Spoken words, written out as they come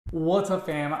What's up,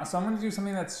 fam? So I'm going to do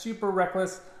something that's super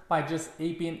reckless by just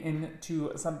aping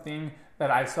into something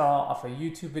that I saw off a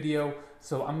YouTube video.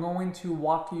 So I'm going to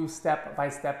walk you step by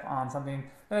step on something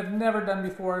that I've never done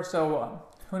before. So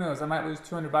who knows? I might lose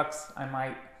 200 bucks. I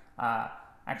might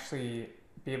actually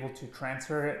be able to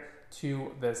transfer it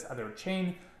to this other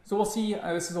chain. So we'll see.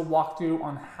 This is a walkthrough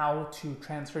on how to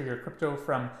transfer your crypto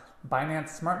from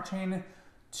Binance Smart Chain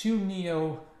to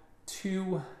Neo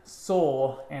to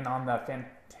Sol and on the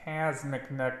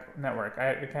Phantasmic network.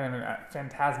 I can't even,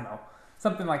 Phantasma,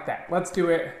 something like that. Let's do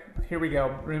it. Here we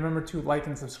go. Remember to like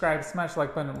and subscribe, smash the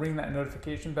like button, ring that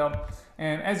notification bell.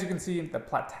 And as you can see, the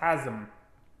Phantasm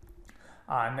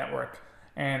network.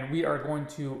 And we are going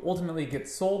to ultimately get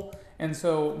Sol. And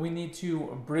so we need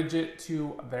to bridge it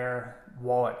to their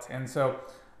wallet. And so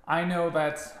I know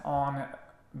that on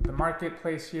the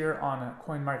marketplace here on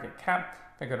CoinMarketCap,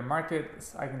 if I go to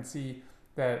markets, I can see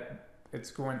that it's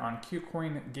going on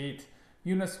KuCoin, Gate,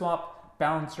 Uniswap,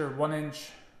 Balancer, 1inch,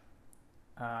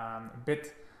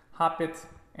 Bit, Hotbit,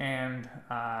 and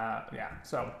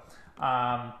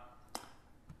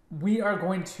we are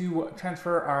going to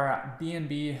transfer our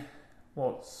BNB.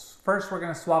 Well, first we're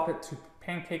going to swap it to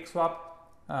Pancake Swap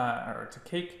or to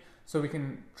Cake, so we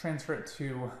can transfer it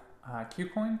to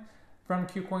KuCoin. From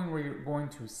KuCoin, we're going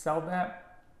to sell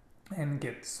that and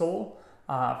get Sol.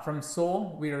 From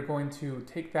Sol, we are going to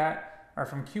take that, or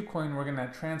from KuCoin, we're going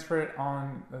to transfer it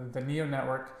on the Neo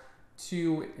network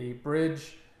to a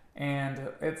bridge, and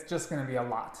it's just going to be a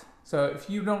lot. So if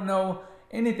you don't know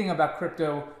anything about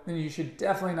crypto, then you should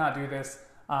definitely not do this.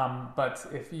 But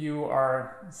if you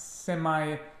are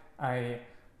I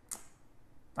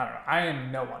don't know, I am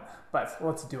no one, but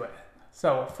let's do it.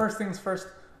 So first things first,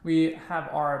 we have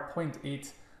our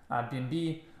 0.8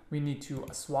 BNB. We need to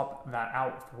swap that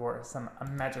out for some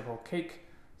magical cake.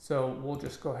 So we'll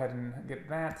just go ahead and get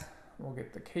that. We'll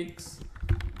get the cakes.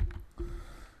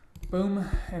 Boom.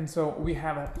 And so we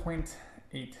have a 0.8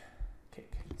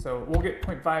 cake. So we'll get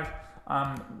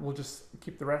 0.5. We'll just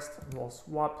keep the rest. We'll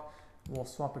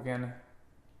swap again.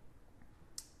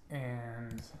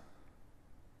 And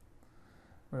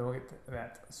we will get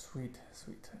that sweet,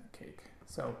 sweet cake.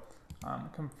 So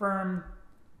confirm.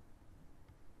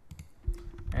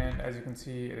 And as you can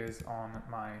see, it is on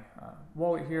my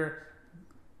wallet here.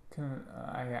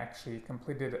 I actually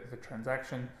completed the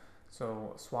transaction,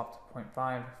 so swapped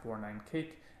 0.5 for 9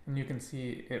 cake, and you can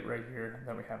see it right here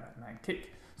that we have 9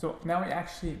 cake. So now we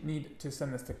actually need to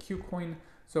send this to KuCoin,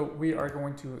 so we are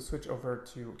going to switch over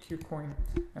to KuCoin,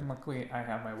 and luckily I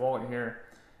have my wallet here,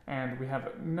 and we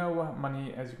have no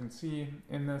money, as you can see,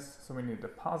 in this, so we need to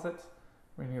deposit.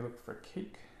 We need to look for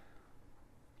cake.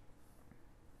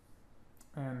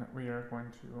 And we are going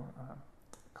to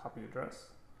copy address,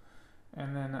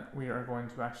 and then we are going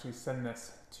to actually send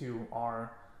this to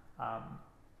our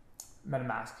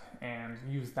MetaMask and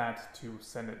use that to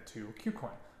send it to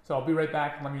KuCoin. So I'll be right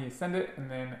back. Let me send it,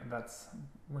 and then that's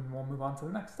when we'll move on to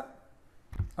the next step.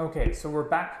 Okay, so we're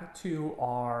back to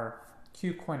our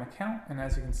KuCoin account, and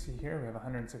as you can see here, we have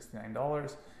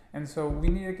 $169, and so we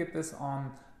need to get this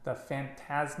on the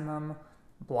Phantasma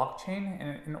blockchain,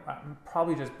 and I'm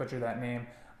probably just butchered that name.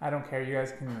 I don't care. You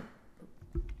guys can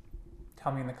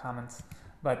tell me in the comments.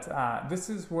 But this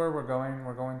is where we're going.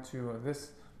 We're going to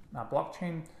this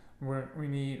blockchain.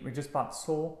 We just bought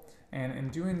Sol, and in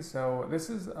doing so, this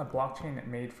is a blockchain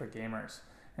made for gamers.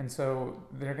 And so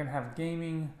they're going to have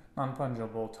gaming,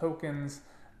 non-fungible tokens,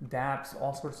 dApps,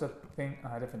 all sorts of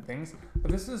different things.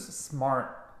 But this is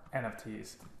smart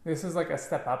NFTs. This is like a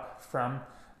step up from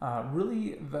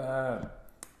really the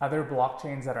other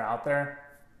blockchains that are out there.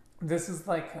 This is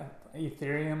like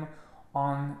Ethereum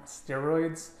on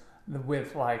steroids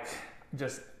with like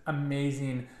just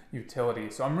amazing utility.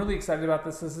 So I'm really excited about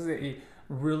this. This is a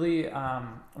really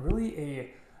a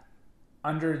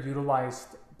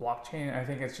underutilized blockchain. I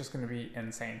think it's just going to be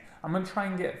insane. I'm going to try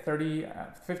and get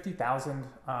 50,000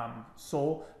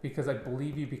 Sol, because I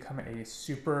believe you become a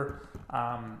super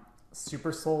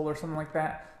Sol or something like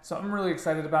that. So I'm really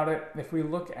excited about it. If we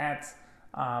look at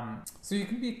so you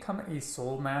can become a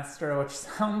Sol Master, which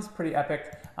sounds pretty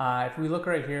epic. If we look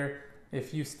right here,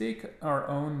 if you stake or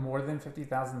own more than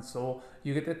 50,000 Sol,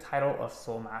 you get the title of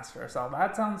Sol Master. So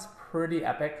that sounds pretty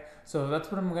epic. So that's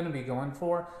what I'm going to be going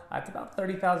for. It's about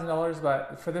 $30,000,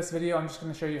 but for this video, I'm just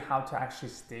going to show you how to actually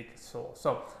stake Sol.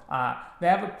 So they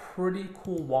have a pretty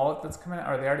cool wallet that's coming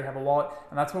out, or they already have a wallet,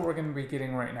 and that's what we're going to be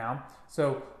getting right now.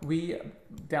 So we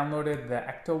downloaded the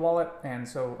Ecto wallet, and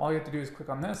so all you have to do is click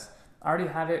on this. I already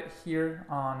have it here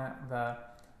on the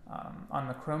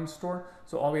Chrome store,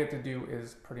 so all we have to do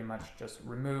is pretty much just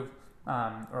remove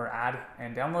or add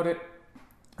and download it.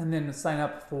 and then sign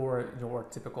up for your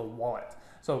typical wallet.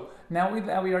 So now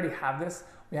that we already have this,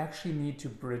 we actually need to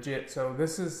bridge it. So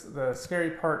this is the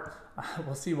scary part.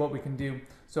 We'll see what we can do.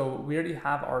 So we already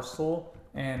have our Sol,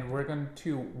 and we're going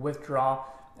to withdraw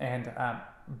and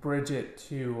bridge it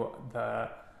to the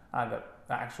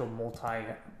actual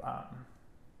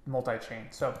multi-chain.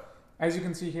 So as you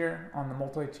can see here on the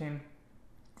multi-chain,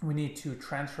 we need to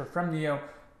transfer from Neo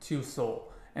to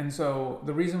Sol. And so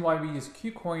the reason why we use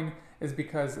KuCoin is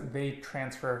because they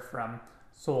transfer from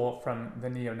Sol from the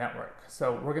Neo network.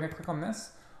 So we're going to click on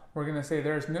this. We're going to say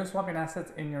there's no swapping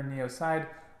assets in your Neo side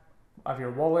of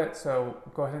your wallet. So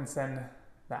go ahead and send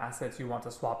the assets you want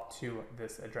to swap to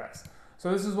this address.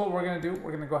 So this is what we're going to do.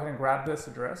 We're going to go ahead and grab this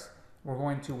address. We're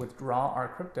going to withdraw our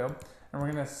crypto, and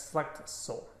we're going to select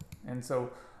Sol. And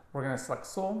so we're going to select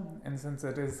Sol, and since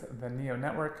it is the Neo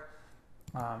network,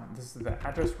 this is the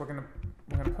address we're going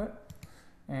to put,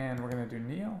 and we're going to do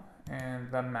Neo and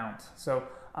the amount. So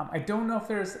I don't know if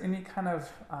there's any kind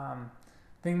of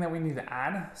thing that we need to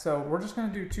add. So we're just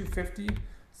going to do 250,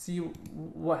 see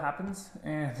what happens,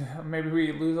 and maybe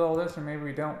we lose all this, or maybe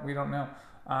we don't. We don't know.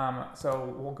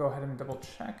 So we'll go ahead and double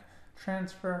check.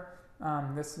 Transfer.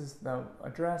 This is the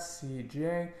address,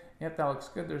 CJ. Yep, that looks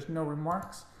good. There's no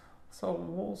remarks. So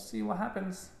we'll see what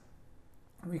happens.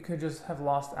 We could just have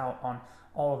lost out on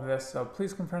all of this. So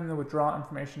please confirm the withdrawal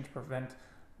information to prevent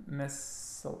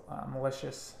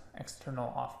malicious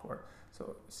external offboard.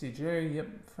 So CJ, yep,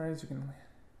 phrase you can.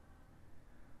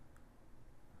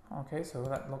 Okay, so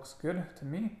that looks good to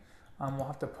me. We'll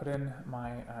have to put in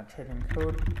my trading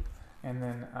code and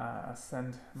then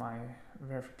send my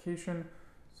verification.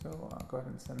 So go ahead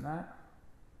and send that.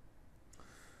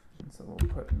 And so we'll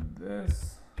put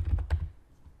this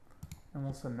and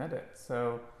we'll submit it.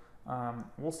 So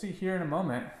we'll see here in a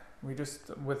moment. We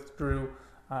just withdrew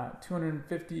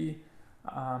 250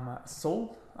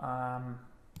 Sol.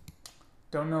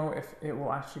 Don't know if it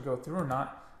will actually go through or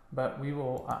not, but we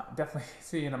will definitely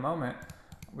see in a moment.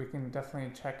 We can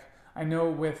definitely check. I know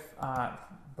with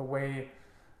the way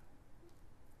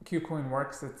KuCoin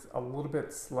works, it's a little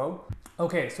bit slow.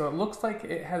 Okay, so it looks like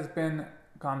it has been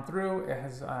gone through. It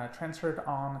has transferred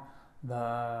on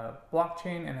the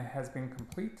blockchain and it has been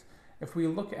complete. If we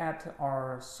look at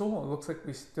our Sol, it looks like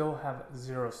we still have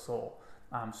 0 Sol.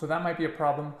 So that might be a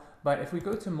problem. But if we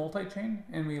go to multi-chain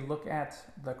and we look at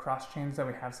the cross chains that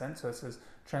we have sent, so it says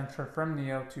transfer from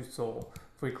Neo to Sol.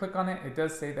 If we click on it, it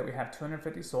does say that we have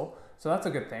 250 Sol. So that's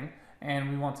a good thing. And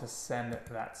we want to send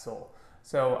that Sol.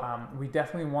 So we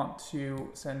definitely want to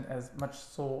send as much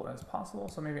Sol as possible.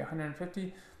 So maybe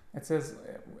 150. It says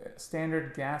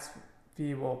standard gas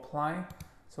fee will apply.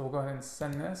 So we'll go ahead and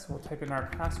send this. We'll type in our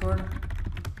password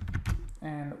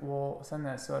and we'll send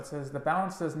this. So it says the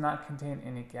balance does not contain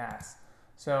any gas.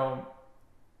 So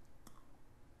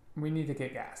we need to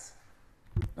get gas.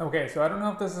 Okay, so I don't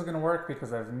know if this is going to work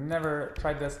because I've never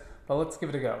tried this, but let's give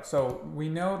it a go. So we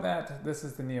know that this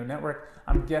is the Neo network.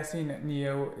 I'm guessing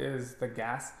Neo is the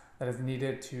gas that is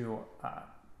needed to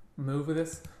move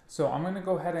this. So I'm going to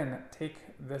go ahead and take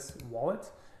this wallet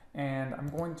and I'm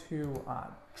going to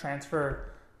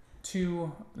transfer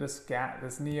to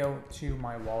this Neo to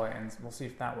my wallet, and we'll see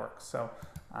if that works. So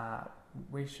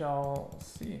we shall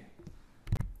see.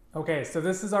 Okay, so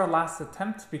this is our last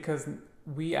attempt because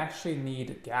we actually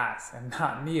need gas and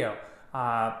not Neo.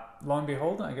 Lo and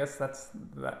behold, I guess that's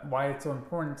why it's so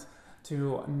important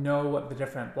to know what the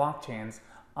different blockchains.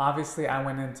 Obviously, I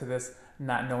went into this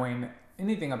not knowing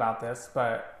anything about this,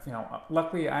 but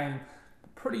luckily I'm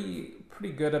pretty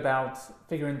good about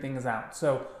figuring things out.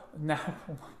 So now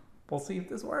we'll see if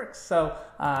this works. So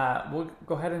we'll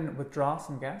go ahead and withdraw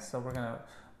some gas. So we're gonna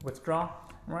withdraw.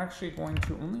 We're actually going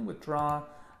to only withdraw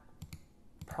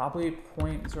probably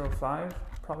 0.05,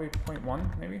 probably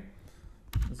 0.1, maybe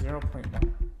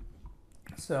 0.1.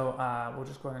 So we'll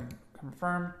just go ahead and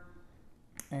confirm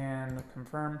and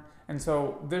confirm. And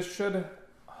so this should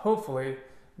hopefully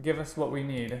give us what we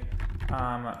need.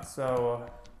 So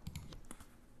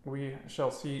we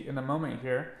shall see in a moment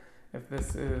here if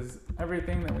this is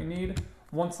everything that we need.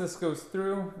 Once this goes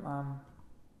through,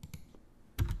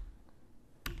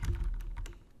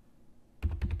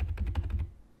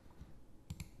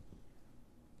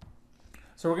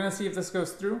 so we're going to see if this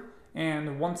goes through,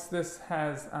 and once this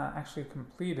has actually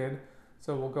completed,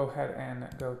 so we'll go ahead and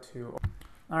go to,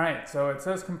 all right, so it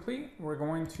says complete. We're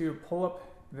going to pull up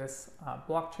this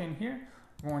blockchain here.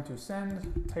 We're going to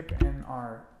send, type in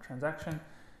our transaction,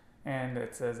 and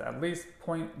it says at least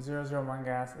 0.001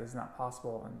 gas is not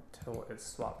possible until it's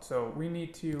swapped. So we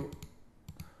need to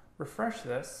refresh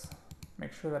this,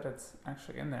 make sure that it's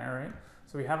actually in there, right?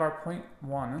 So we have our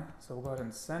 0.1, so we'll go ahead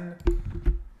and send.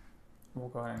 we'll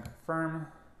go ahead and confirm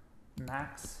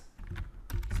max.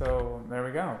 So there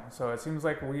we go. So it seems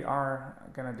like we are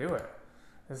gonna do it.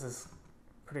 This is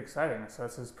pretty exciting. So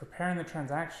it says preparing the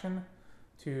transaction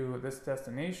to this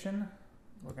destination.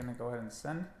 We're gonna go ahead and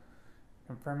send.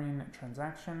 Confirming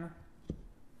transaction.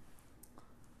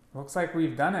 Looks like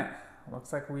we've done it.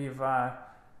 Looks like we've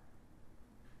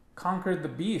conquered the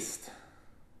beast.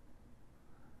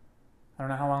 I don't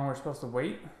know how long we're supposed to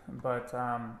wait, but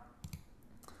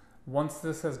once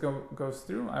this goes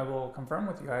through, I will confirm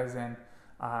with you guys. And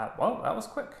well, that was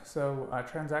quick. So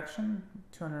transaction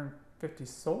 250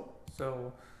 SOL.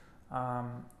 So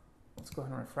let's go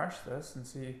ahead and refresh this and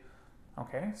see.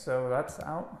 Okay, so that's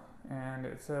out, and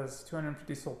it says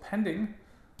 250 SOL pending.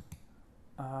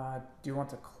 Do you want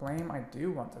to claim? I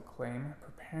do want to claim.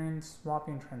 Preparing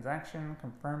swapping transaction,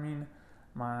 confirming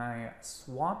my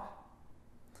swap.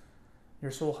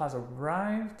 Your SOL has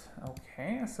arrived.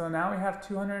 Okay, so now we have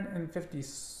 250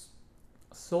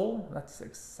 SOL. That's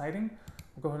exciting.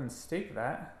 We'll go ahead and stake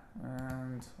that,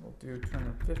 and we'll do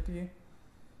 250.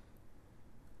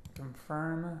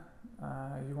 Confirm.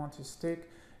 You want to stake.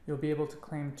 You'll be able to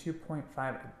claim 2.5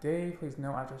 a day. Please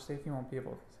note after staking you won't be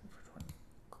able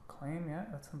to claim. Yeah,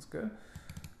 that sounds good.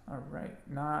 All right,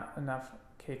 not enough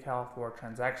kcal for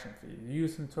transaction fee.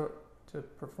 Use them to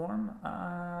perform?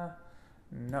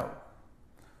 No.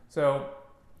 So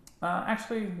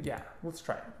actually, yeah, let's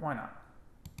try it. Why not?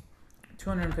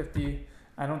 250.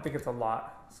 I don't think it's a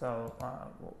lot, so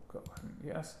we'll go ahead and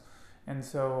yes. And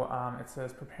so it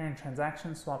says preparing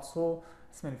transaction, swap SOL,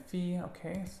 submit fee.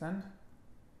 Okay, send.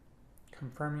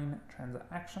 Confirming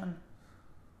transaction.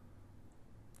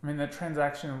 I mean, the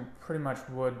transaction pretty much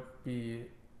would be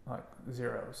like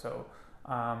 0. So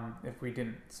if we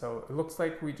didn't, so it looks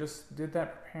like we just did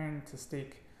that, preparing to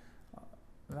stake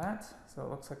that. So it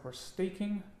looks like we're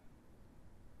staking.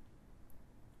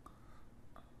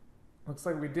 Looks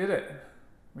like we did it.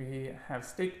 We have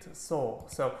staked SOL.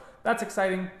 So that's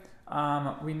exciting.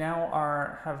 We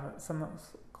now have some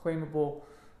claimable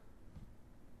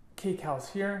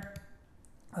kcals here.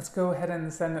 Let's go ahead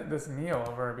and send this Neo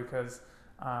over because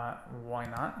why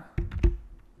not?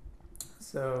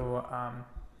 So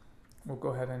we'll go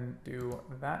ahead and do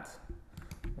that.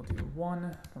 We'll do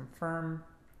 1, confirm,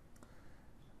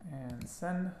 and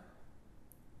send.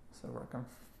 So we're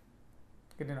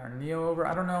getting our Neo over.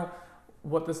 I don't know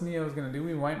what this Neo is going to do.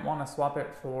 We might want to swap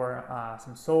it for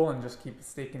some SOL and just keep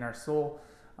staking our SOL.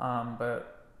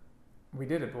 But we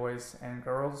did it, boys and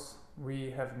girls.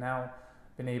 We have now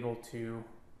been able to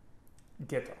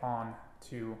get on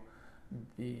to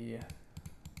the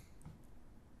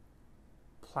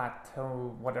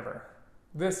plateau, whatever.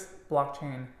 This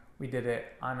blockchain, we did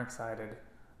it. I'm excited.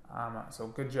 So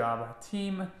good job,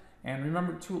 team. And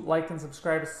remember to like and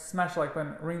subscribe, smash the like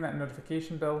button, ring that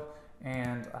notification bell,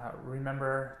 and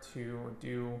remember to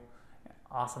do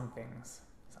awesome things.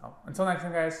 So until next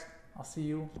time, guys, I'll see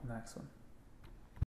you in the next one.